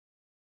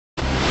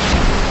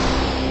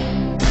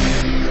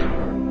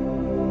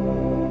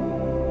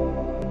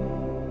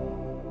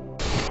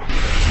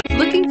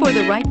Looking for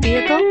the right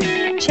vehicle?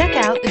 Check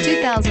out the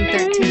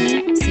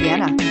 2013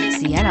 Sienna.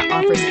 Sienna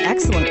offers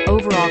excellent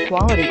overall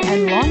quality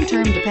and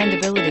long-term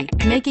dependability,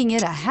 making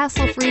it a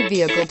hassle-free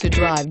vehicle to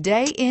drive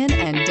day in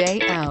and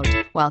day out,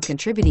 while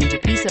contributing to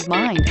peace of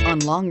mind on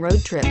long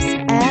road trips.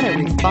 Add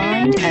a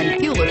refined and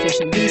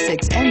fuel-efficient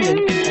V6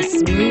 engine, a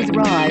smooth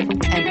ride,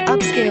 and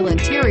upscale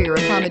interior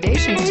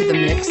accommodations to the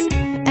mix,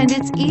 and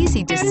it's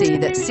easy to see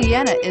that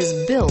Sienna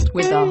is built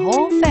with the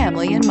whole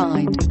family in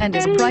mind and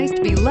is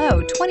priced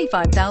below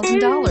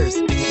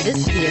 $25,000.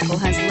 This vehicle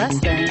has less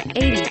than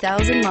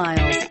 80,000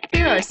 miles.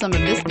 Here are some of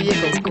this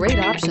vehicle's great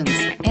options: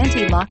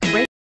 anti-lock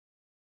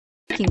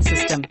braking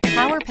system,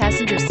 power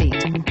passenger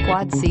seat,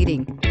 quad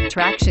seating,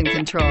 traction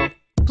control,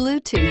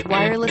 Bluetooth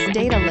wireless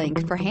data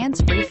link for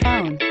hands-free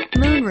phone,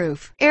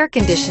 moonroof, air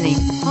conditioning,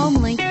 home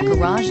link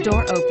garage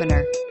door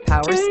opener,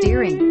 power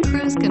steering,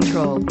 cruise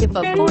control. If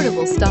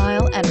affordable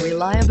style and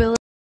reliability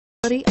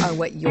are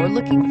what you're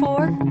looking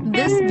for,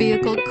 this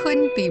vehicle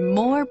couldn't be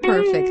more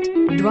perfect.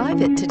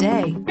 Drive it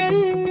today.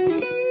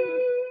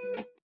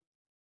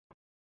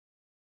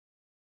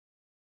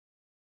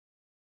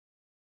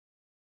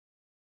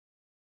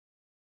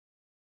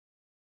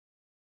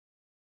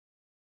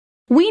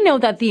 We know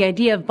that the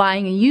idea of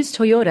buying a used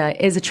Toyota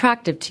is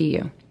attractive to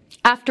you.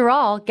 After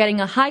all, getting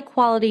a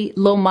high-quality,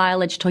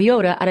 low-mileage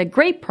Toyota at a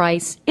great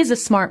price is a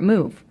smart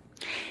move.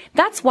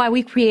 That's why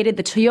we created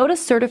the Toyota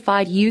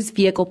Certified Used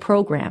Vehicle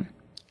Program.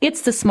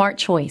 It's the smart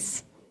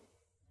choice.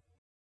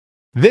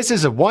 This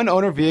is a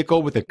one-owner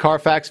vehicle with a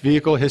Carfax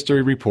Vehicle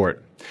History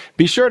Report.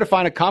 Be sure to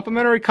find a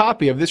complimentary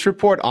copy of this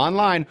report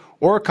online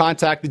or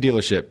contact the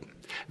dealership.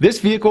 This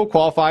vehicle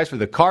qualifies for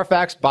the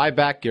Carfax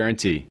Buyback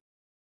Guarantee.